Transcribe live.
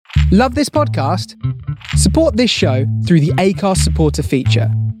Love this podcast? Support this show through the Acast supporter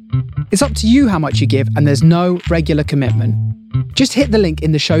feature. It's up to you how much you give, and there's no regular commitment. Just hit the link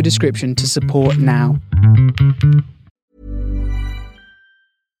in the show description to support now.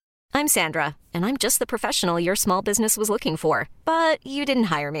 I'm Sandra, and I'm just the professional your small business was looking for. But you didn't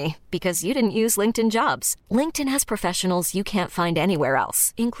hire me because you didn't use LinkedIn Jobs. LinkedIn has professionals you can't find anywhere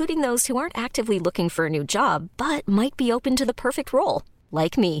else, including those who aren't actively looking for a new job, but might be open to the perfect role,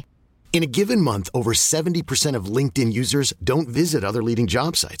 like me. In a given month, over 70% of LinkedIn users don't visit other leading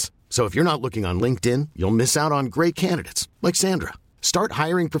job sites. So if you're not looking on LinkedIn, you'll miss out on great candidates like Sandra. Start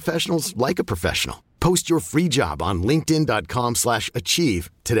hiring professionals like a professional. Post your free job on linkedin.com/achieve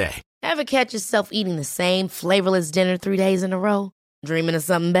today. Ever catch yourself eating the same flavorless dinner 3 days in a row? Dreaming of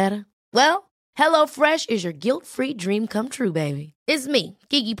something better? Well, HelloFresh is your guilt-free dream come true, baby. It's me,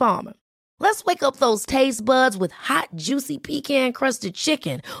 Keke Palmer. Let's wake up those taste buds with hot, juicy pecan-crusted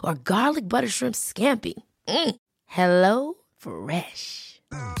chicken or garlic butter shrimp scampi. Hello Fresh.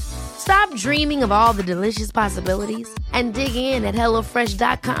 Stop dreaming of all the delicious possibilities and dig in at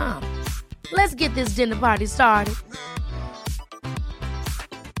HelloFresh.com. Let's get this dinner party started.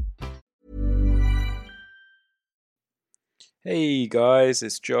 Hey guys,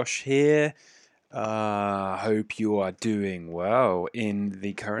 it's Josh here. Hope you are doing well in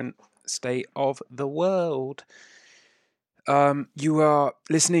the current state of the world. You are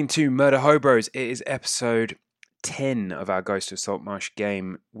listening to Murder Hobros. It is episode 10 of our Ghost of Saltmarsh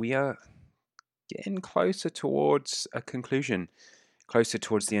game. We are getting closer towards a conclusion, closer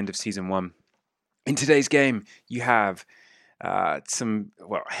towards the end of season 1. In today's game, you have some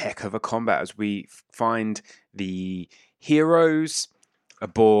heck of a combat as we find the heroes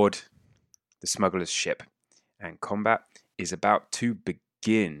aboard the smuggler's ship, and combat is about to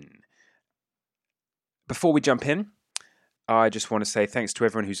begin. Before we jump in, I just want to say thanks to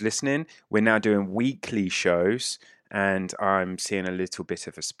everyone who's listening. We're now doing weekly shows, and I'm seeing a little bit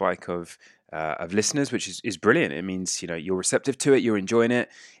of a spike of listeners, which is brilliant. It means you're receptive to it, you're enjoying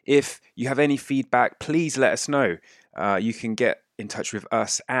it. If you have any feedback, please let us know. You can get in touch with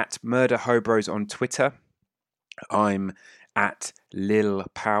us at Murder Hobros on Twitter. I'm at Lil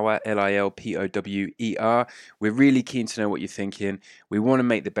Power, Lilpower. We're really keen to know what you're thinking. We want to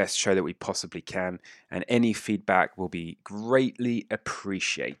make the best show that we possibly can, and any feedback will be greatly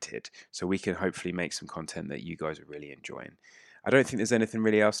appreciated so we can hopefully make some content that you guys are really enjoying. I don't think there's anything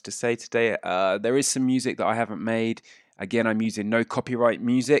really else to say today. There is some music that I haven't made. Again, I'm using no copyright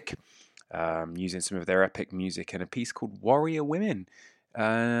music, using some of their epic music and a piece called Warrior Women.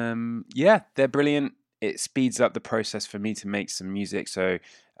 They're brilliant. It speeds up the process for me to make some music, so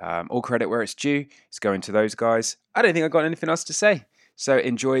all credit where it's due. It's going to those guys. I don't think I've got anything else to say. So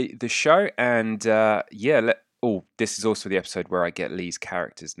enjoy the show, and this is also the episode where I get Lee's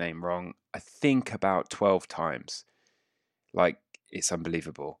character's name wrong, I think about 12 times. Like, it's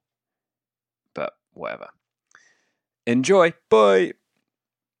unbelievable. But whatever. Enjoy. Bye.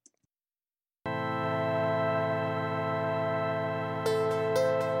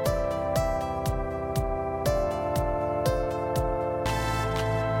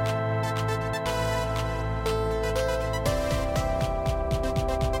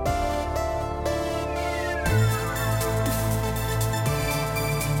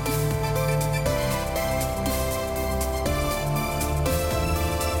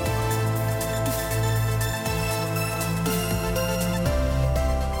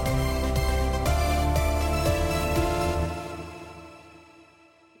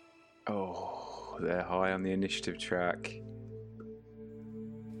 They're high on the initiative track.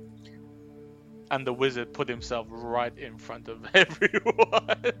 And the wizard put himself right in front of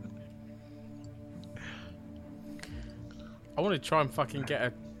everyone. I wanted to try and fucking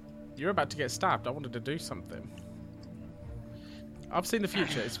You're about to get stabbed. I wanted to do something. I've seen the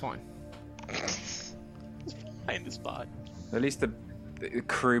future. It's fine. It's fine, it's fine. At least the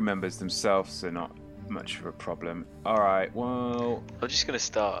crew members themselves are not much of a problem. Alright, well... I'm just going to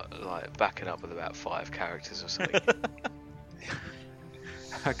start backing up with about 5 characters or something.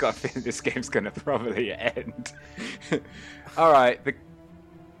 I got a feeling this game's going to probably end. Alright, I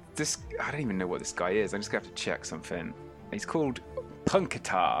don't even know what this guy is. I'm just going to have to check something. He's called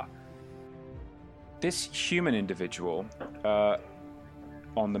Punkatar. This human individual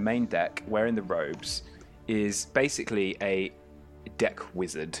on the main deck, wearing the robes, is basically a deck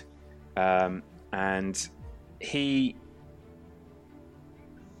wizard. And he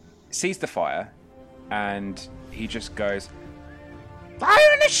sees the fire, and he just goes,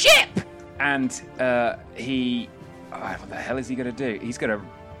 "Fire on the ship!" And what the hell is he going to do? He's going to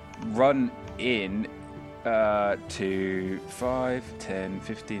run in to 5, 10,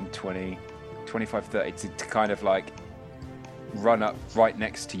 15, 20, 25, 30 to kind of like run up right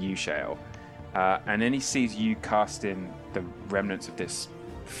next to you, Shale. And then he sees you casting the remnants of this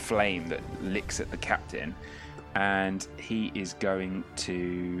flame that licks at the captain, and he is going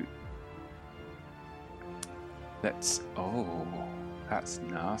to... Oh, that's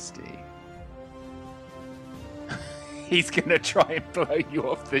nasty. He's going to try and blow you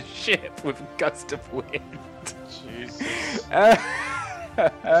off the ship with a gust of wind. Jesus.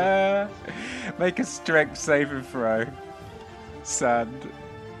 Make a strength saving throw. Sand.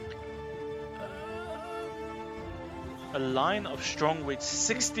 A line of strong winds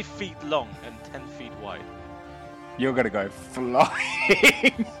 60 feet long and 10 feet wide. You're going to go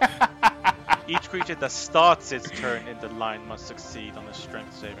flying. Each creature that starts its turn in the line must succeed on a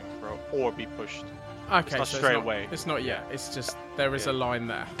strength saving throw or be pushed. Okay, it's not so straight away. It's not yet. It's just there is a line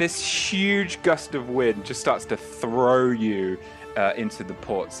there. This huge gust of wind just starts to throw you into the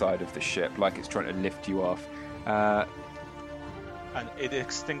port side of the ship, like it's trying to lift you off. And it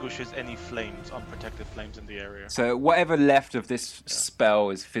extinguishes any flames, unprotected flames in the area. So whatever left of this spell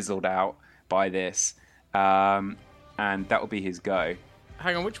is fizzled out by this, and that will be his go.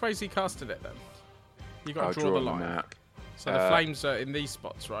 Hang on, which way is he casted it then? You got I'll to draw the on line. map. So the flames are in these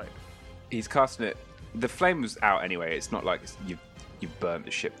spots, right? He's casting it. The flame was out anyway. It's not like you've burnt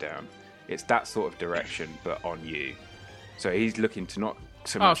the ship down. It's that sort of direction, but on you. So he's looking to not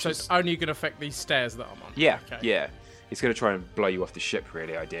so much. Oh, so it's only going to affect these stairs that I'm on. Yeah, Okay. yeah. He's going to try and blow you off the ship,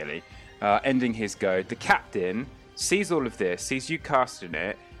 really, ideally. Ending his go. The captain sees all of this, sees you casting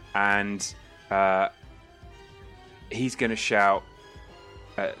it, and he's going to shout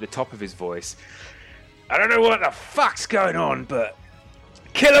at the top of his voice, I don't know what the fuck's going on, but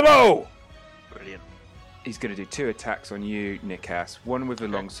kill them all! Brilliant. He's going to do 2 attacks on you, Nikas. One with the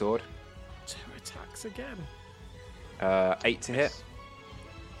longsword. 2 attacks again. 8 to hit.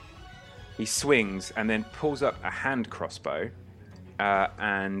 He swings and then pulls up a hand crossbow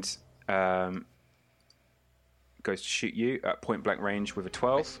and goes to shoot you at point blank range with a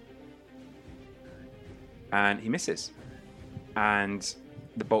 12. And he misses. And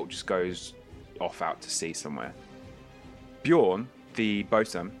the bolt just goes off out to sea somewhere. Bjorn, the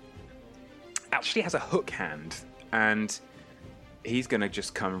bosun, actually has a hook hand, and he's going to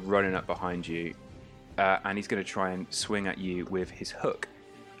just come running up behind you, and he's going to try and swing at you with his hook.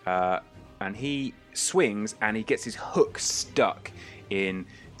 And he swings, and he gets his hook stuck in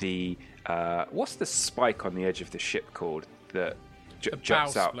the... what's the spike on the edge of the ship called that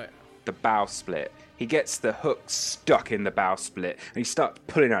juts out? Split. The bow split. He gets the hook stuck in the bow split, and he starts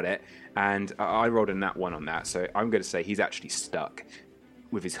pulling at it, and I rolled a nat 1 on that, so I'm going to say he's actually stuck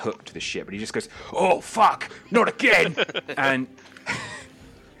with his hook to the ship, and he just goes, oh, fuck, not again! And...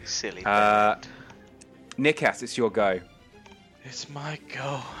 Silly. Nikas, it's your go. It's my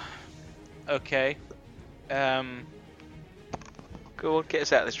go. Okay. Go on, get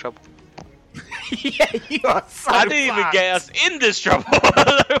us out of this trouble. Yeah, you are so I didn't even get us in this trouble.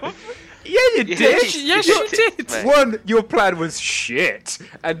 Yeah, you did. Yes, you did. Mate. 1, your plan was shit,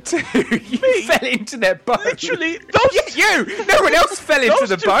 and 2, you fell into their boat. Literally, those Yeah, you! No one else fell into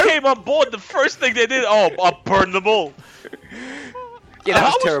the two boat. came on board. The first thing they did, I'll burn them all. Yeah, that I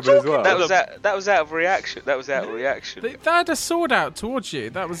was was terrible as talking- well. That was out of reaction. That was out of reaction. They had a sword out towards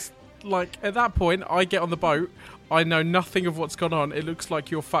you. That was like, at that point, I get on the boat. I know nothing of what's gone on. It looks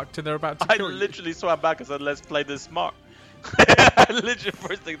like you're fucked and they're about to I kill you. literally swam back and said, "Let's play this smart." Literally,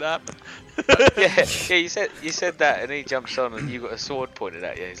 first thing that happened. yeah. You said that, and he jumps on, and you got a sword pointed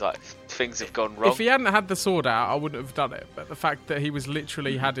at you. He's like, things have gone wrong. If he hadn't had the sword out, I wouldn't have done it. But the fact that he was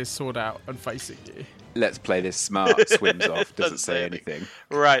literally had his sword out and facing you. Let's play this smart. Swims off. Doesn't Doesn't say say anything.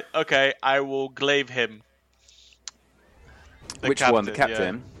 Right. Okay. I will glaive him. Which one? The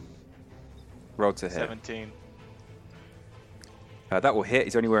captain. Yeah. Roll to hit. 17. That will hit.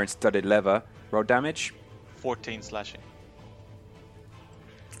 He's only wearing studded leather. Roll damage. 14 slashing.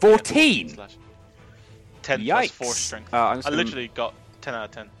 14. Slashing. 10 Yikes. plus 4 strength. I'm just I gonna- literally got 10 out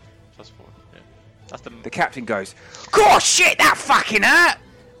of 10 plus 4. Yeah. That's the. The captain goes, "God, shit, that fucking hurt!"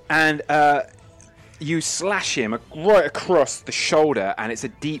 And you slash him right across the shoulder, and it's a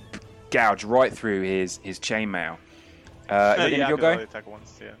deep gouge right through his chainmail. Yeah, Is it I your can only go? attack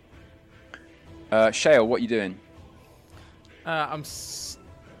once. Yeah. Shale, what are you doing? I'm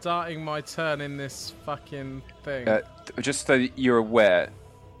starting my turn in this fucking thing. Just so you're aware,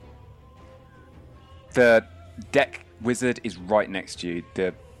 the deck wizard is right next to you.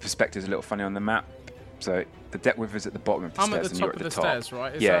 The perspective's a little funny on the map. So the deck wizard's at the bottom of the I'm stairs, at the and you're top at of the the top. stairs,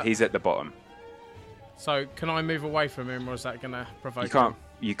 right? Is Yeah, that- he's at the bottom. So can I move away from him, or is that going to provoke You can't him?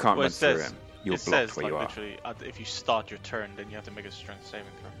 you can't Well, run it through says him. You're It blocked says where like you are. literally, if you start your turn, then you have to make a strength saving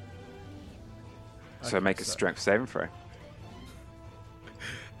throw. So make a strength saving throw.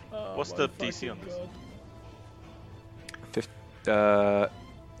 What's the DC on this?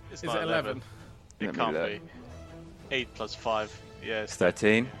 It's Is not it 11? It Let me can't look. be. 8 plus 5. Yeah, It's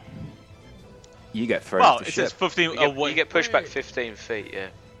 13. You get thrown Well, off the it ship. says 15 You get pushed back 15 feet, yeah.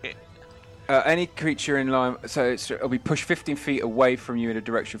 Any creature in line, so it'll be pushed 15 feet away from you in a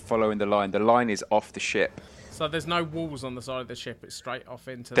direction following the line. The line is off the ship. So there's no walls on the side of the ship. It's straight off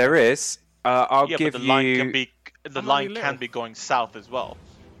into. There is. I'll yeah, give but the you. line can be the I'm line only can little. be going south as well.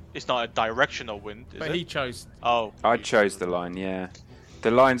 It's not a directional wind, is But it? he chose. Oh, I chose the line. Yeah,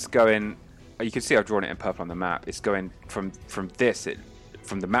 the line's going. You can see I've drawn it in purple on the map. It's going from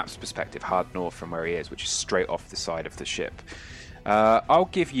the map's perspective, hard north from where he is, which is straight off the side of the ship. I'll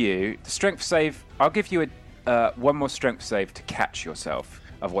give you the strength save. I'll give you a one more strength save to catch yourself.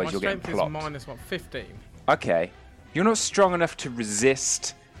 Otherwise, My you're getting strength plopped. is minus what? 15. Okay, you're not strong enough to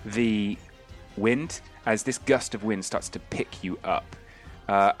resist the wind as this gust of wind starts to pick you up,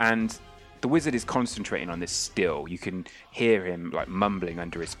 and the wizard is concentrating on this still. You can hear him like mumbling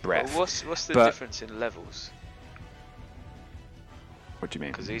under his breath. Well, what's the But- difference in levels? What do you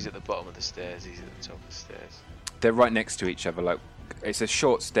mean? Because he's at the bottom of the stairs, he's at the top of the stairs. They're right next to each other. Like it's a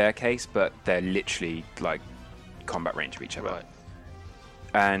short staircase, but they're literally like combat range of each other. Right.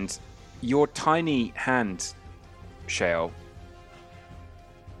 And your tiny hand, Shale,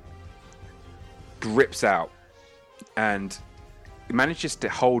 grips out and manages to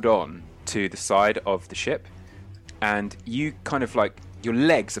hold on to the side of the ship, and you kind of like your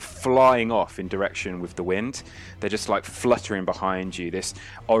legs are flying off in direction with the wind. They're just like fluttering behind you. This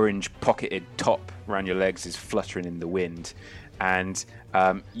orange pocketed top around your legs is fluttering in the wind, and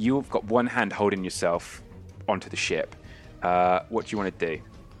you've got one hand holding yourself onto the ship. What do you want to do?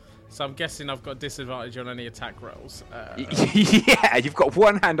 So I'm guessing I've got disadvantage on any attack rolls. Yeah, you've got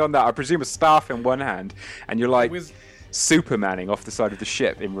one hand on that. I presume a staff in one hand, and you're like Supermaning off the side of the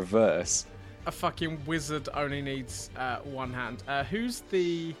ship in reverse. A fucking wizard only needs one hand. Who's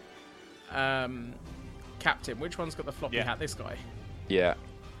the captain? Which one's got the floppy hat? This guy. Yeah.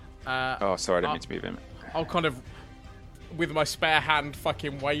 Oh, sorry, I didn't mean to move him. I'll kind of, with my spare hand,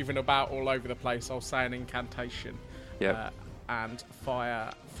 fucking waving about all over the place. I'll say an incantation. Yep. And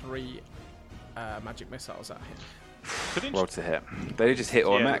fire 3 magic missiles at him. Roll to hit. They just hit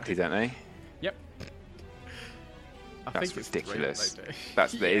automatically, don't they? Yep. I That's think it's ridiculous. 3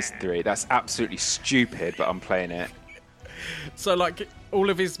 that they do. That is 3. That's absolutely stupid, but I'm playing it. So, like,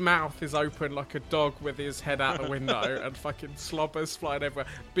 all of his mouth is open like a dog with his head out the window, and fucking slobbers flying everywhere.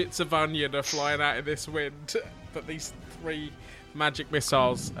 Bits of onion are flying out in this wind. But these 3 magic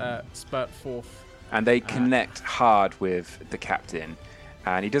missiles spurt forth. And they connect hard with the captain,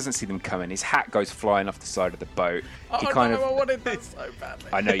 and he doesn't see them coming. His hat goes flying off the side of the boat. I wanted that so badly.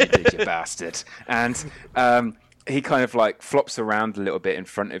 I know you did, you bastard. And he kind of like flops around a little bit in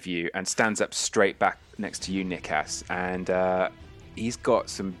front of you and stands up straight back next to you, Nikas. And he's got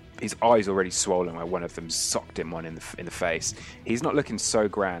his eyes already swollen where one of them socked him one in the face. He's not looking so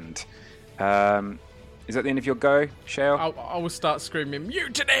grand. Is that the end of your go, Shale? I will start screaming,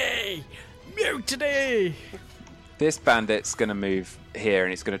 mutiny! Mutiny! This bandit's going to move here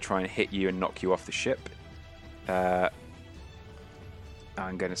and it's going to try and hit you and knock you off the ship. I'm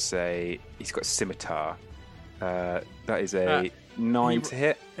going to say he's got a scimitar. That is a 9 to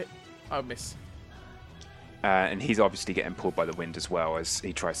hit. I miss. And he's obviously getting pulled by the wind as well as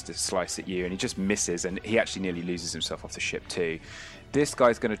he tries to slice at you, and he just misses, and he actually nearly loses himself off the ship too. This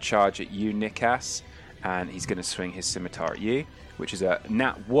guy's going to charge at you, Nikas, and he's going to swing his scimitar at you, which is a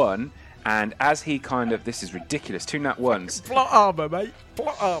nat 1. And as he this is ridiculous, 2 nat 1s. Plot armor, mate.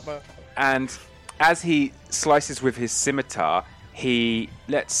 Plot armor. And as he slices with his scimitar, you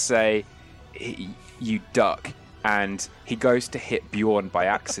duck, and he goes to hit Bjorn by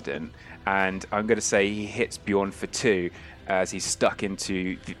accident. And I'm going to say he hits Bjorn for 2 as he's stuck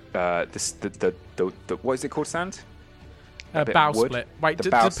into the what is it called, Sand? Bow split. Wait,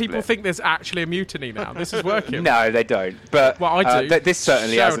 do people split. think there's actually a mutiny now? This is working. No, they don't. But well, I do. This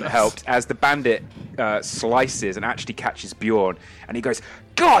certainly Show hasn't us. helped as the bandit slices and actually catches Bjorn, and he goes,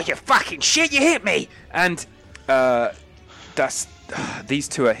 "God, you fucking shit! You hit me!" And that's these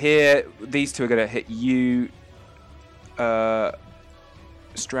 2 are here. These 2 are going to hit you,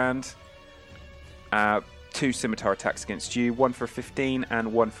 Strand. 2 scimitar attacks against you. 1 for a 15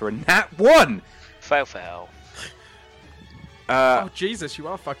 and 1 for a nat 1. Fail. Oh, Jesus, you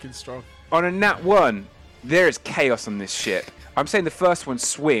are fucking strong. On a nat 1, There is chaos on this ship. I'm saying the first one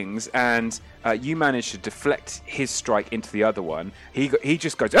swings, and you manage to deflect his strike into the other one. He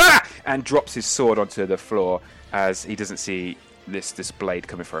just goes and drops his sword onto the floor as he doesn't see this blade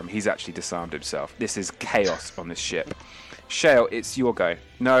coming for him. He's actually disarmed himself. This is chaos on this ship. Shale, it's your go.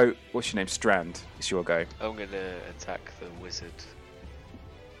 No, what's your name? Strand. It's your go. I'm gonna attack the wizard.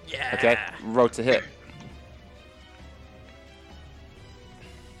 Yeah. Okay, roll to hit.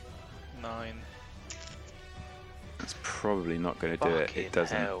 9. It's probably not going to do it. Fucking It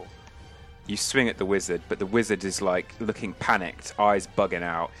doesn't. hell. You swing at the wizard, but the wizard is like looking panicked, eyes bugging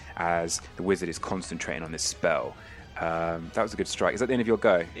out as the wizard is concentrating on this spell. That was a good strike. Is that the end of your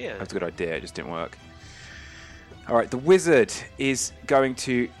go? Yeah. That was a good idea. It just didn't work. All right, the wizard is going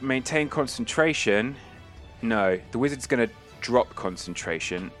to maintain concentration. No, the wizard's going to drop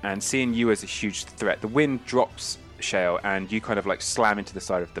concentration, and seeing you as a huge threat, the wind drops, Shale, and you kind of like slam into the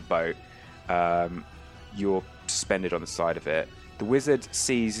side of the boat. You're suspended on the side of it. The wizard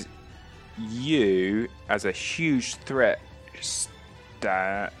sees you as a huge threat.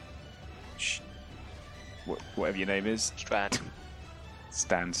 Whatever your name is. Strand.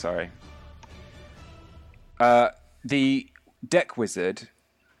 Stan, sorry. The deck wizard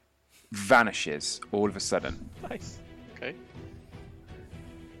vanishes all of a sudden Nice. Okay.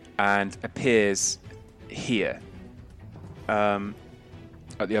 and appears here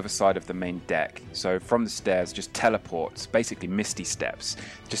at the other side of the main deck. So from the stairs, just teleports, basically misty steps,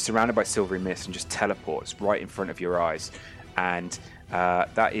 just surrounded by silvery mist, and just teleports right in front of your eyes. And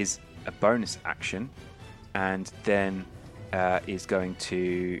that is a bonus action, and then is going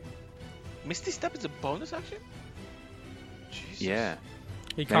to... Misty Step is a bonus action? Jesus. Yeah.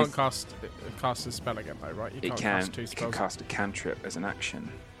 He can't cast a spell again, though, right? It can't can. cast 2 It spells. can cast a cantrip as an action.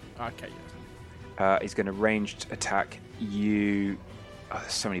 Okay, yeah. He's going to ranged attack you. Oh,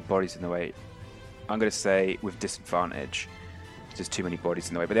 there's so many bodies in the way. I'm going to say with disadvantage. There's too many bodies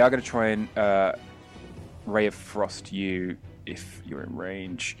in the way. But they are going to try and Ray of Frost you if you're in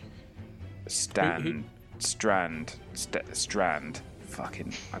range. Strand.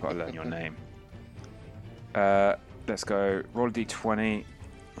 Fucking, I got to learn your name. Let's go. Roll a d20.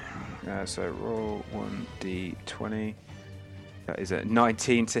 So roll 1d20. That is a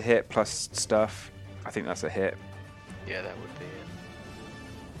 19 to hit plus stuff. I think that's a hit. Yeah, that would be it.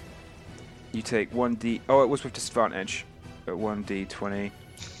 You take 1d... Oh, it was with disadvantage. At 1d20.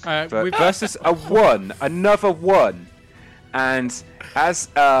 With Versus a 1. Another 1. And as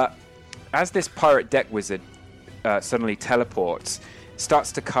this pirate deck wizard suddenly teleports,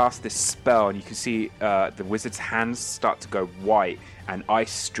 starts to cast this spell, and you can see the wizard's hands start to go white, and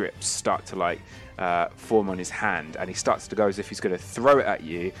ice strips start to form on his hand, and he starts to go as if he's going to throw it at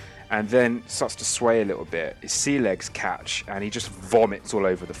you, and then starts to sway a little bit. His sea legs catch, and he just vomits all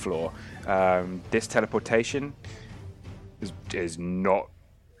over the floor. This teleportation is not...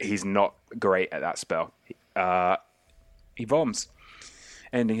 He's not great at that spell. He bombs,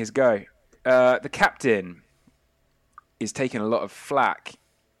 ending his go. The captain is taking a lot of flack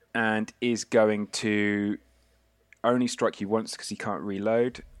and is going to only strike you once because he can't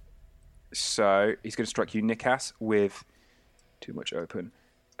reload. So he's going to strike you, Nikas, with too much open.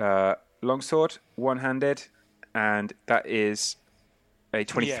 Longsword, one-handed, and that is a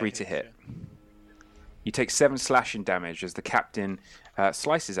 23 to hit. Yeah. You take 7 slashing damage as the captain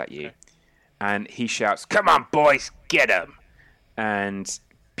slices at you, and he shouts, "Come on, boys, get him!" And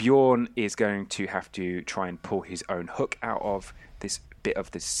Bjorn is going to have to try and pull his own hook out of this bit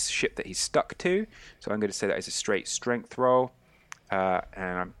of this ship that he's stuck to. So I'm going to say that is a straight strength roll, and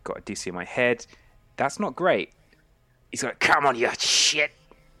I've got a DC in my head. That's not great. He's like, "Come on, you shit!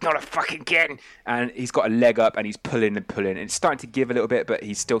 Not a fucking again!" And he's got a leg up, and he's pulling and pulling, and it's starting to give a little bit, but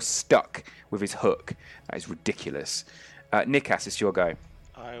he's still stuck with his hook. That is ridiculous. Nikas, it's your go.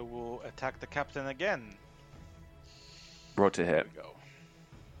 I will attack the captain again. Roll to hit. Here we go.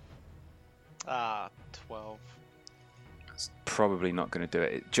 12. It's probably not going to do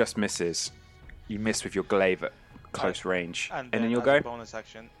it. It just misses. You miss with your glaive at close range. And then then you'll as go? a bonus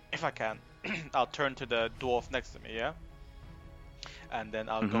action, if I can, I'll turn to the dwarf next to me, yeah? And then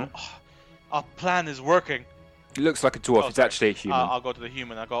I'll go, "Oh, our plan is working." It looks like a dwarf. Oh, It's sorry. actually a human. I'll go to the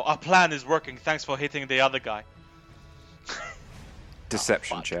human. I'll go, "Our plan is working. Thanks for hitting the other guy."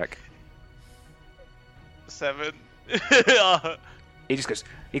 Deception fuck. check. 7. He just goes,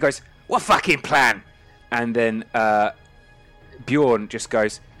 "What fucking plan?" And then Bjorn just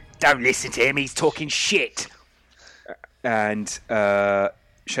goes, "Don't listen to him. He's talking shit." And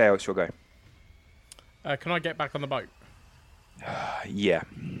Shale, it's your go. Can I get back on the boat? Yeah.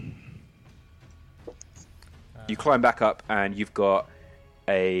 You climb back up, and you've got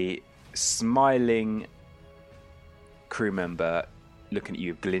a smiling crew member looking at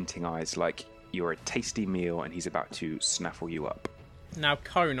you with glinting eyes like you're a tasty meal and he's about to snaffle you up. Now,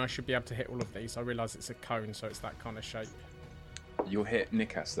 cone, I should be able to hit all of these. I realise it's a cone, so it's that kind of shape. You'll hit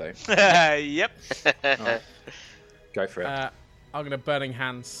Nikas, though. Yep. Right. Go for it. I'm going to Burning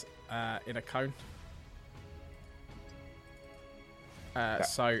Hands in a cone.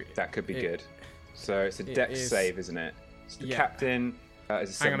 That could be good. So it's a dex save, isn't it? So the captain is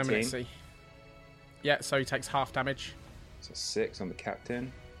a 17. Hang on a minute, see. Yeah, so he takes half damage. So 6 on the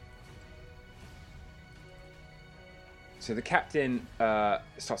captain. So the captain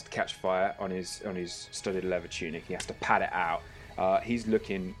starts to catch fire on his studded leather tunic. He has to pad it out. He's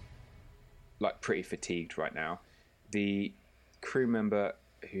looking like pretty fatigued right now. The crew member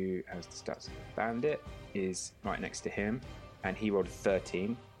who has the stats of bandit is right next to him, and he rolled a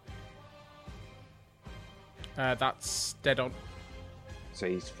 13. That's dead on. So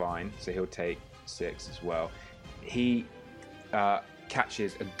he's fine. So he'll take 6 as well. He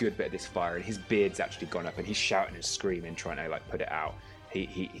catches a good bit of this fire, and his beard's actually gone up, and he's shouting and screaming, trying to like put it out.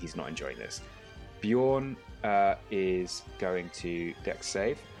 He's not enjoying this. Bjorn is going to dex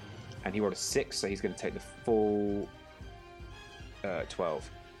save, and he rolled a 6, so he's going to take the full 12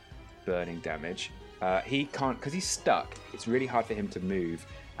 burning damage. He can't, because he's stuck. It's really hard for him to move,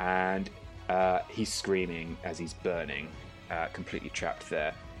 and he's screaming as he's burning, completely trapped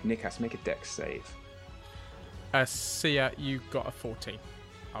there. Nikas, make a dex save. Sia, you got a 14.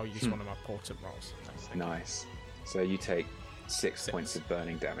 I'll use one of my portent rolls. Nice. So you take 6 points of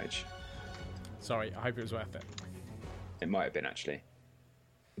burning damage. Sorry, I hope it was worth it. It might have been, actually.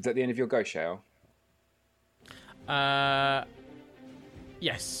 Is that the end of your go, Shale?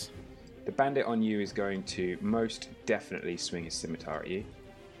 Yes. The bandit on you is going to most definitely swing his scimitar at you,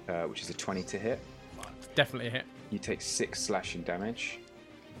 which is a 20 to hit. Definitely a hit. You take 6 slashing damage.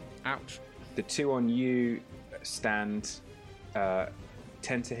 Ouch. The 2 on you stand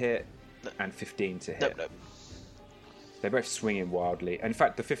 10 to hit and 15 to hit. Nope. They're both swinging wildly. In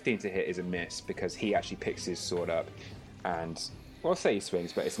fact, the 15 to hit is a miss because he actually picks his sword up and, well, I'll say he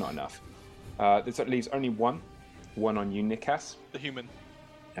swings, but it's not enough. This leaves only one on you, Nikas. The human.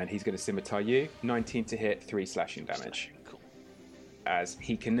 And he's going to scimitar you. 19 to hit, 3 slashing damage. Cool. As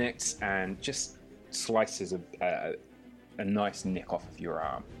he connects and just slices a nice nick off of your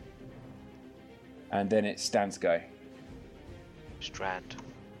arm. And then it's Stan's go. Strand.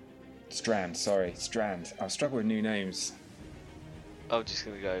 Strand. I struggle with new names. I'm just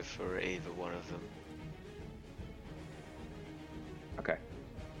going to go for either one of them. Okay.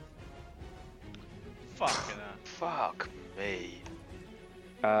 Fucking hell. Fuck me.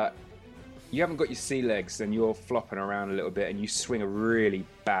 You haven't got your sea legs and you're flopping around a little bit and you swing a really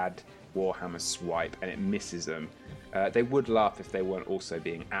bad Warhammer swipe and it misses them. They would laugh if they weren't also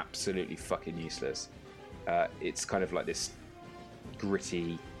being absolutely fucking useless. It's kind of like this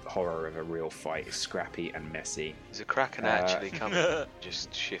gritty horror of a real fight. It's scrappy and messy. Is a Kraken actually coming?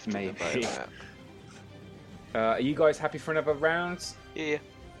 Just shifting maybe. the boat out. Are you guys happy for another round? Yeah.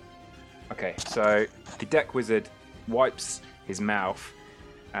 Okay, so the deck wizard wipes his mouth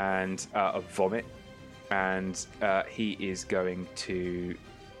and of vomit, and he is going to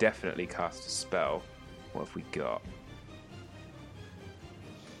definitely cast a spell. What have we got?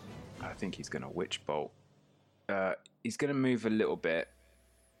 I think he's going to Witch Bolt. He's going to move a little bit.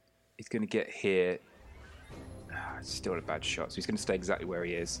 He's going to get here. It's still a bad shot, so he's going to stay exactly where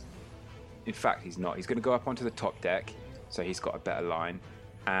he is. In fact, he's not. He's going to go up onto the top deck, so he's got a better line.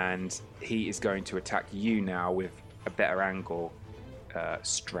 And he is going to attack you now with a better angle.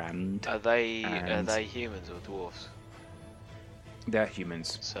 Strand. Are they humans or dwarves? They're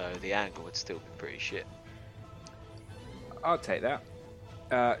humans. So the angle would still be pretty shit. I'll take that.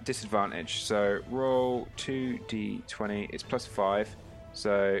 Disadvantage. So roll 2d20. It's +5.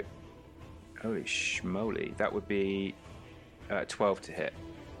 So holy schmoly, that would be 12 to hit.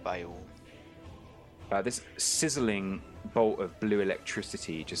 Bail. This sizzling bolt of blue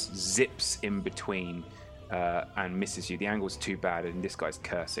electricity just zips in between and misses you. The angle's too bad, and this guy's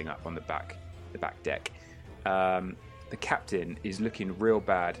cursing up on the back deck. The captain is looking real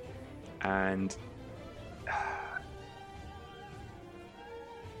bad, and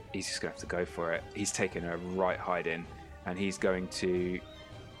he's just going to have to go for it. He's taken a right hiding, and he's going to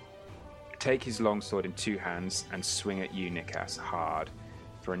take his longsword in 2 hands and swing at you, Nikas, hard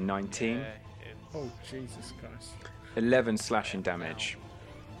for a 19. Yeah, Oh, Jesus Christ. 11 slashing damage.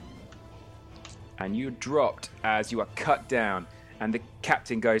 And you dropped as you are cut down, and the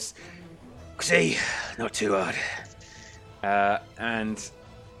captain goes, "See, not too hard." And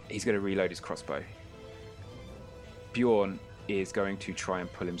he's going to reload his crossbow. Bjorn is going to try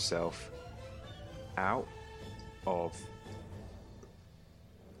and pull himself out. of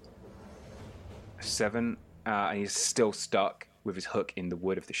 7, and he's still stuck with his hook in the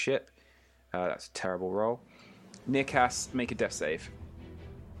wood of the ship. That's a terrible roll. Nikas, make a death save.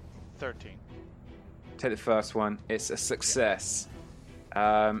 13. Take the first one. It's a success.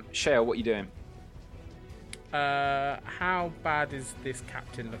 Shale, what are you doing? How bad is this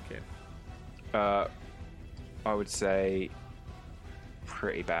captain looking? I would say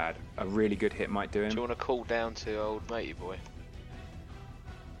pretty bad. A really good hit might do him. Do you want to call down to old matey boy?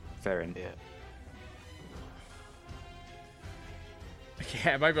 Fair enough. Yeah.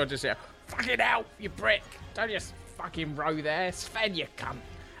 Yeah, maybe I'll just say, fucking hell, you prick. Don't just fucking row there. Sven, you cunt.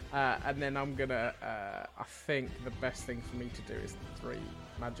 And then I'm gonna, I think the best thing for me to do is 3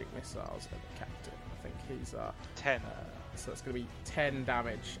 magic missiles at the captain. I think he's 10. So that's gonna be 10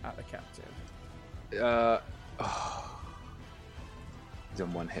 damage at the captain. He's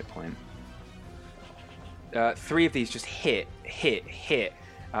on 1 hit point. 3 of these just hit.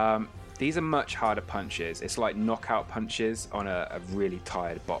 These are much harder punches. It's like knockout punches on a really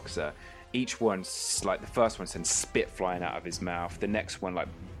tired boxer. Each one's like, the first one sends spit flying out of his mouth. The next one like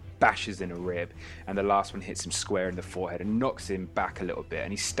bashes in a rib, and the last one hits him square in the forehead and knocks him back a little bit,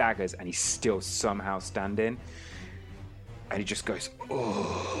 and he staggers, and he's still somehow standing, and he just goes,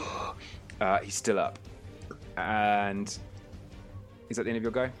 oh. He's still up. And is that the end of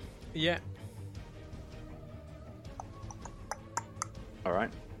your go? Yeah. All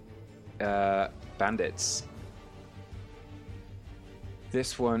right. Bandits.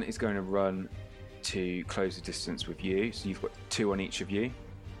 This one is going to run to close the distance with you, so you've got 2 on each of you.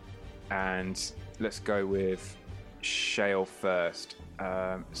 And let's go with Shale first.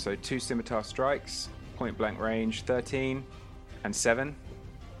 So 2 scimitar strikes, point blank range, 13 and 7.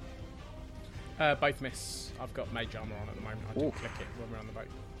 Both miss. I've got mage armor on at the moment. I didn't click it when we're on the boat.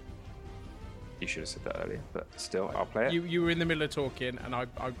 You should have said that earlier, but still, I'll play it. You were in the middle of talking, and I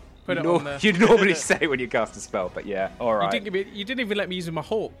put it on the... You normally say when you cast a spell, but yeah, all right. You didn't even let me use my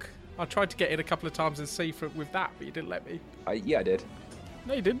hawk. I tried to get in a couple of times and see with that, but you didn't let me. Yeah, I did.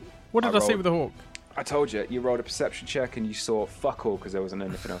 No, you didn't. What did I see with the hawk? I told you. You rolled a perception check and you saw fuck all because there wasn't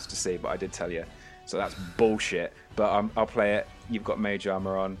anything else to see, but I did tell you. So that's bullshit. But I'll play it. You've got mage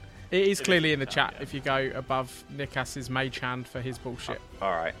armor on. It is clearly in the chat if you go above Nikas's mage hand for his bullshit.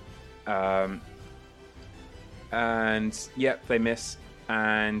 All right. And yep, they miss.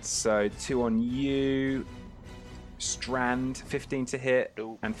 And so 2 on you. Strand, 15 to hit,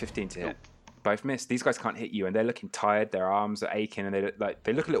 and 15 to hit. Both miss. These guys can't hit you, and they're looking tired. Their arms are aching, and they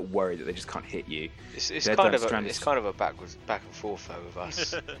look a little worried that they just can't hit you. It's kind of a back and forth though with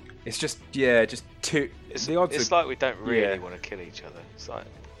us. It's just two. The odds. It's like we don't really want to kill each other. It's like,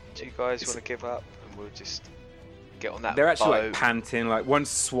 do you guys want to give up, and we'll just get on that. They're actually boat. like panting. Like one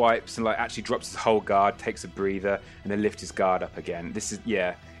swipes and like actually drops his whole guard, takes a breather, and then lifts his guard up again. This is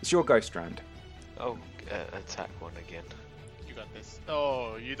it's your go, Strand. Oh, attack one again. You got this.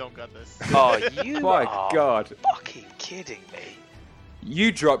 Oh, you don't got this. Oh, you My are God. fucking kidding me.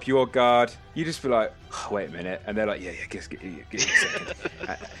 You drop your guard. You just be like, oh, wait a minute, and they're like, yeah, give me a second.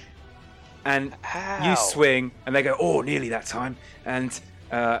 And How? you swing, and they go, oh, nearly that time, and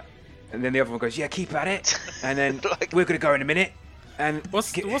then the other one goes, yeah, keep at it, and then we're gonna go in a minute. And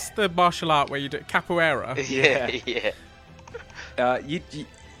what's the martial art where you do capoeira? Yeah.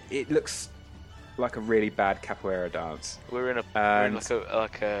 It looks like a really bad capoeira dance. We're in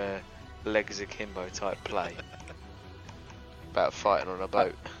like a legs akimbo type play about fighting on a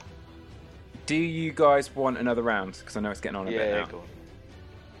boat. Do you guys want another round? Because I know it's getting on a bit now. Yeah, go on.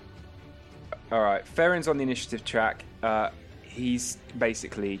 All right, Farron's on the initiative track. He's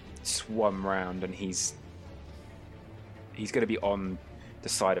basically swum round, and he's going to be on the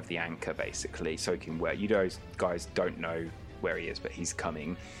side of the anchor, basically, so he can wear. You guys don't know where he is, but he's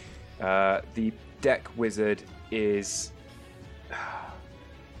coming. The deck wizard is...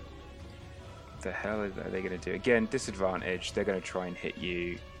 the hell are they going to do? Again, disadvantage. They're going to try and hit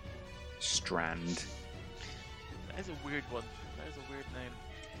you. Strand. That is a weird one. That is a weird name.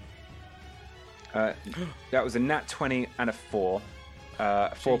 That was a nat 20 and a 4.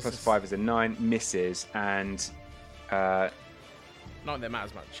 4 plus 5 is a 9. Misses, and... not that it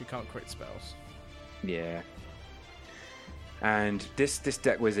matters much. You can't crit spells. Yeah. And this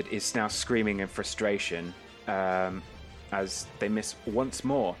deck wizard is now screaming in frustration as they miss once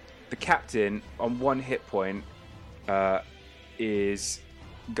more. The captain, on 1 hit point, is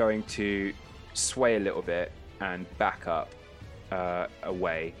going to sway a little bit and back up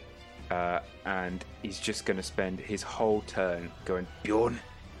away. And he's just going to spend his whole turn going, Bjorn,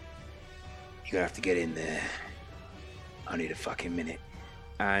 you're going to have to get in there. I need a fucking minute.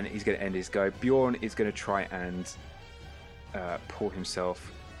 and he's going to end his go. Bjorn is going to try and pull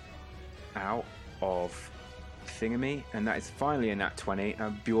himself out of Thingamy, and that is finally a nat 20.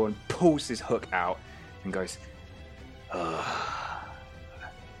 And Bjorn pulls his hook out and goes, "Oh,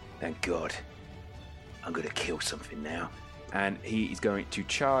 thank God. I'm going to kill something now." And he is going to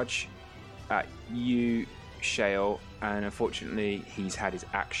charge at you, Shale, and unfortunately he's had his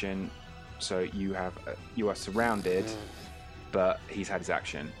action, so you are surrounded, but he's had his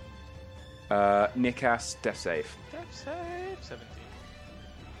action. Nikas, death save. Death save, 17.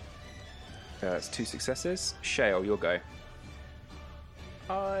 It's 2 successes. Shale, your go.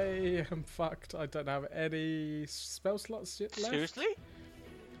 I am fucked. I don't have any spell slots left. Seriously?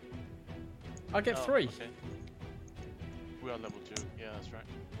 I get 3. Okay. We are level 2. Yeah, that's right.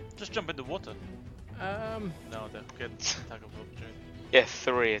 Just jump in the water. No, then get attack of opportunity. Yeah,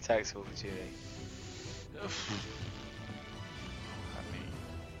 3 attacks of opportunity.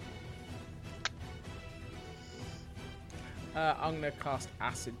 I'm going to cast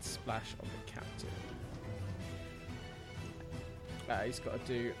Acid Splash on the captain. He's got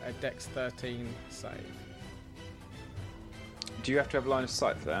to do a Dex 13 save. Do you have to have line of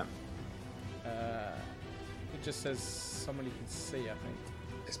sight for that? It just says someone you can see, I think.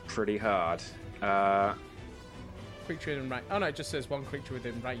 It's pretty hard. Creature in range. Oh no, it just says one creature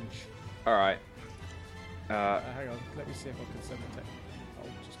within range. Alright. Hang on, let me see if I can send the text. I'll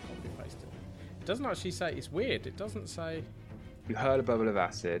just copy and paste it. It doesn't actually say, it's weird, it doesn't say... You hurl a bubble of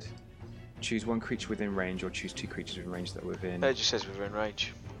acid. Choose one creature within range, or choose 2 creatures within range that are within... It just says within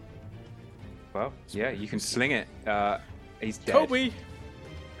range. Well, yeah, you can sling it. He's dead. Kobe!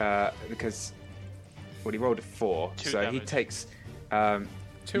 Because... Well, he rolled a 4, 2 so damage. he takes... 2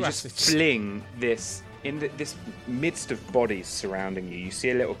 you just acids. fling this... In this midst of bodies surrounding you, you see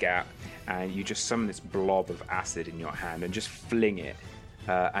a little gap, and you just summon this blob of acid in your hand and just fling it.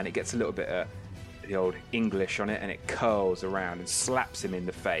 And it gets a little bit of the old English on it, and it curls around and slaps him in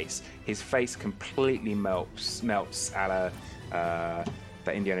the face. His face completely melts a la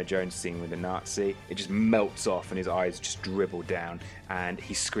that Indiana Jones scene with the Nazi. It just melts off, and his eyes just dribble down, and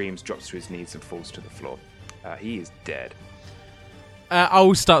he screams, drops to his knees, and falls to the floor. He is dead. I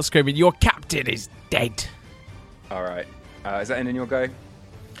will start screaming, "Your captain is dead!" Alright. Is that ending your go?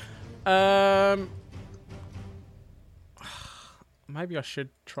 Maybe I should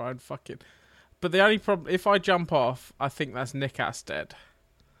try and fucking... But the only problem... If I jump off, I think that's Nikas dead.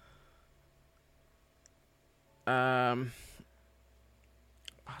 I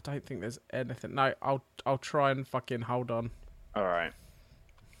don't think there's anything... No, I'll try and fucking hold on. Alright.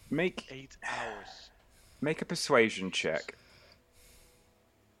 Make 8 hours. a persuasion check.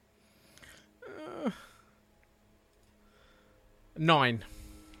 9.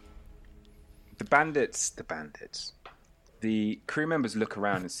 The bandits. The crew members look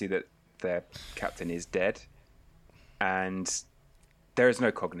around and see that their captain is dead, and there is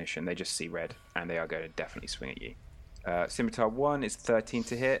no cognition. They just see red, and they are going to definitely swing at you. Scimitar 1 is 13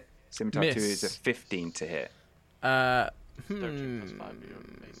 to hit. Scimitar 2 is a 15 to hit. 13 plus 5,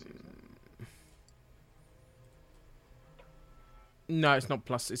 basically. No, it's not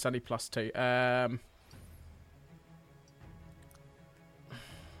plus. It's only plus 2.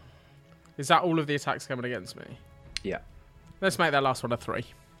 Is that all of the attacks coming against me? Yeah. Let's make that last one a 3.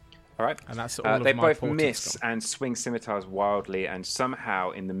 All right. And that's all they of my both portents miss gone. and swing scimitars wildly, and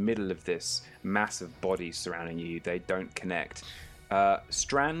somehow in the middle of this mass of bodies surrounding you, they don't connect.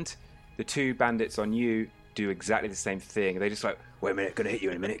 Strand, the 2 bandits on you do exactly the same thing. They just like, wait a minute, gonna hit you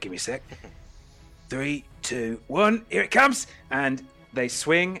in a minute, give me a sec. 3, 2, 1, here it comes! And they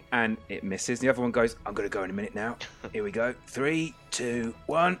swing, and it misses. The other one goes, I'm gonna go in a minute now. Here we go. 3, 2,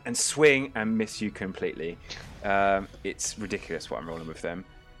 1, and swing and miss you completely. It's ridiculous what I'm rolling with them.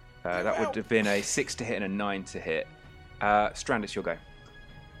 That would have been a 6 to hit and a 9 to hit. Strand, it's your go.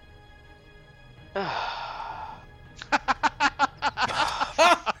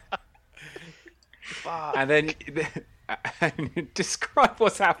 And then describe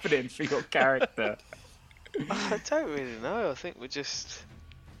what's happening for your character. I don't really know. I think we're just...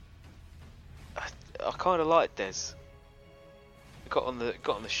 I kind of like Des. Got on the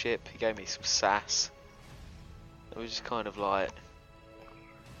ship. He gave me some sass. It was just kind of like...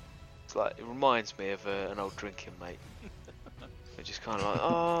 It's like, it reminds me of an old drinking mate. We're just kind of like,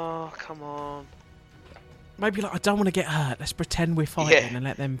 oh, come on. Maybe like, I don't want to get hurt. Let's pretend we're fighting and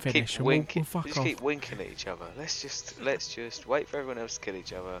let them finish. Keep And winking. we'll fuck just off. keep winking at each other. Let's just wait for everyone else to kill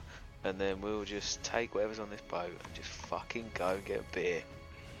each other, and then we'll just take whatever's on this boat and just fucking go and get a beer.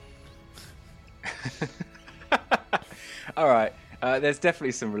 All right. There's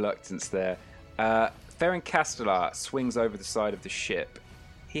definitely some reluctance there. Theron Castellar swings over the side of the ship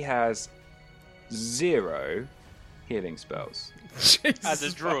he has 0 healing spells. As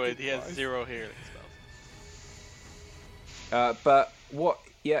a druid, he has 0 healing spells. But what...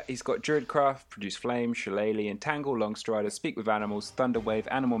 Yeah, he's got Druidcraft, Produce Flame, Shillelagh, Entangle, Longstrider, Speak with Animals, Thunderwave,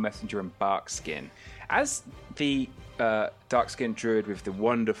 Animal Messenger, and Barkskin. As the dark-skinned druid with the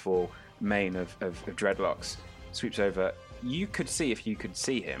wonderful mane of dreadlocks sweeps over, you could see, if you could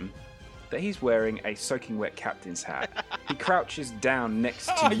see him, that he's wearing a soaking wet captain's hat. He crouches down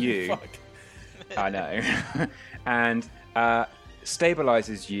next to you. I know. And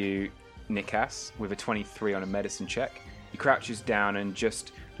stabilizes you, Nikas, with a 23 on a medicine check. He crouches down and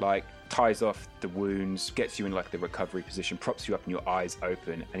just, like, ties off the wounds, gets you in, like, the recovery position, props you up and your eyes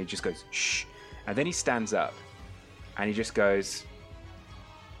open, and he just goes, shh. And then he stands up, and he just goes,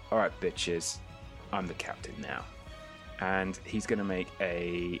 all right, bitches, I'm the captain now. And he's going to make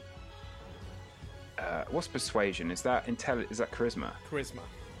a... what's persuasion? Is that is that charisma? Charisma.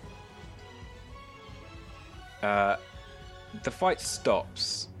 The fight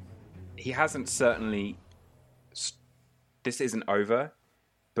stops. He hasn't certainly... This isn't over,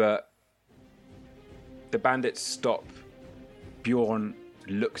 but the bandits stop. Bjorn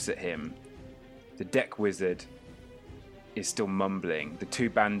looks at him. The deck wizard is still mumbling. The 2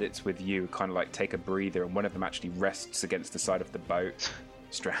 bandits with you kind of like take a breather, and one of them actually rests against the side of the boat,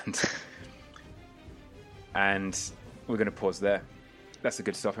 Strand. And we're going to pause there. That's a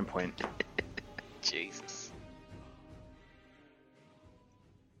good stopping point. Jesus.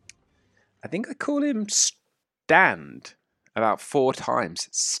 I think I call him Stand about 4 times.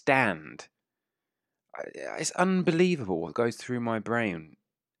 Stand. It's unbelievable what goes through my brain.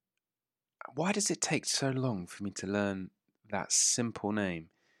 Why does it take so long for me to learn that simple name?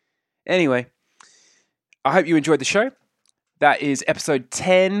 Anyway, I hope you enjoyed the show. That is episode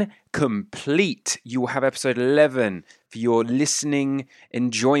 10 complete. You will have episode 11 for your listening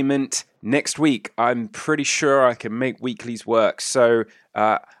enjoyment next week. I'm pretty sure I can make weeklies work. So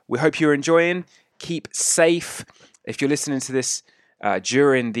we hope you're enjoying. Keep safe. If you're listening to this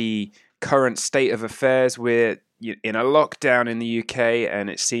during the current state of affairs, we're in a lockdown in the UK, and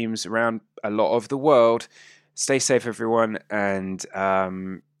it seems around a lot of the world. Stay safe, everyone. And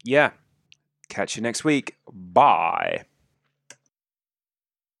yeah, catch you next week. Bye.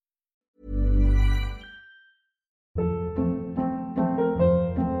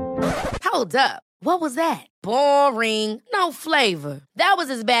 Hold up. What was that? Boring. No flavor. That was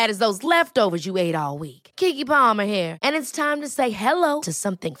as bad as those leftovers you ate all week. Keke Palmer here, and it's time to say hello to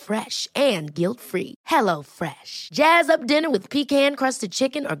something fresh and guilt-free. Hello Fresh. Jazz up dinner with pecan-crusted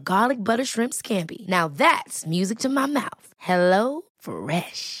chicken or garlic butter shrimp scampi. Now that's music to my mouth. Hello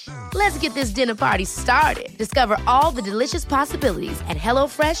Fresh. Let's get this dinner party started. Discover all the delicious possibilities at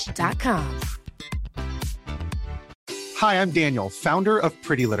hellofresh.com. Hi, I'm Daniel, founder of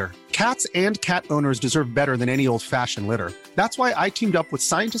Pretty Litter. Cats and cat owners deserve better than any old-fashioned litter. That's why I teamed up with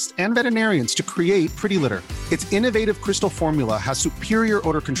scientists and veterinarians to create Pretty Litter. Its innovative crystal formula has superior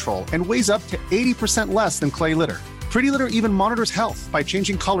odor control and weighs up to 80% less than clay litter. Pretty Litter even monitors health by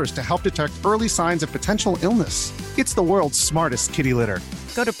changing colors to help detect early signs of potential illness. It's the world's smartest kitty litter.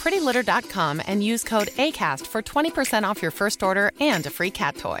 Go to prettylitter.com and use code ACAST for 20% off your first order and a free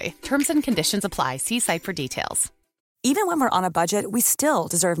cat toy. Terms and conditions apply. See site for details. Even when we're on a budget, we still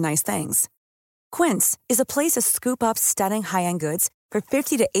deserve nice things. Quince is a place to scoop up stunning high-end goods for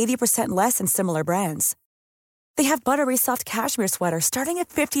 50 to 80% less than similar brands. They have buttery soft cashmere sweaters starting at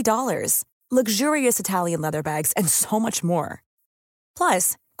 $50, luxurious Italian leather bags, and so much more.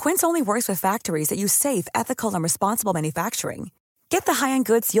 Plus, Quince only works with factories that use safe, ethical, and responsible manufacturing. Get the high-end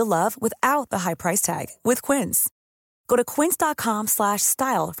goods you'll love without the high price tag with Quince. Go to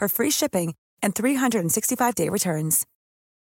quince.com/style for free shipping and 365-day returns.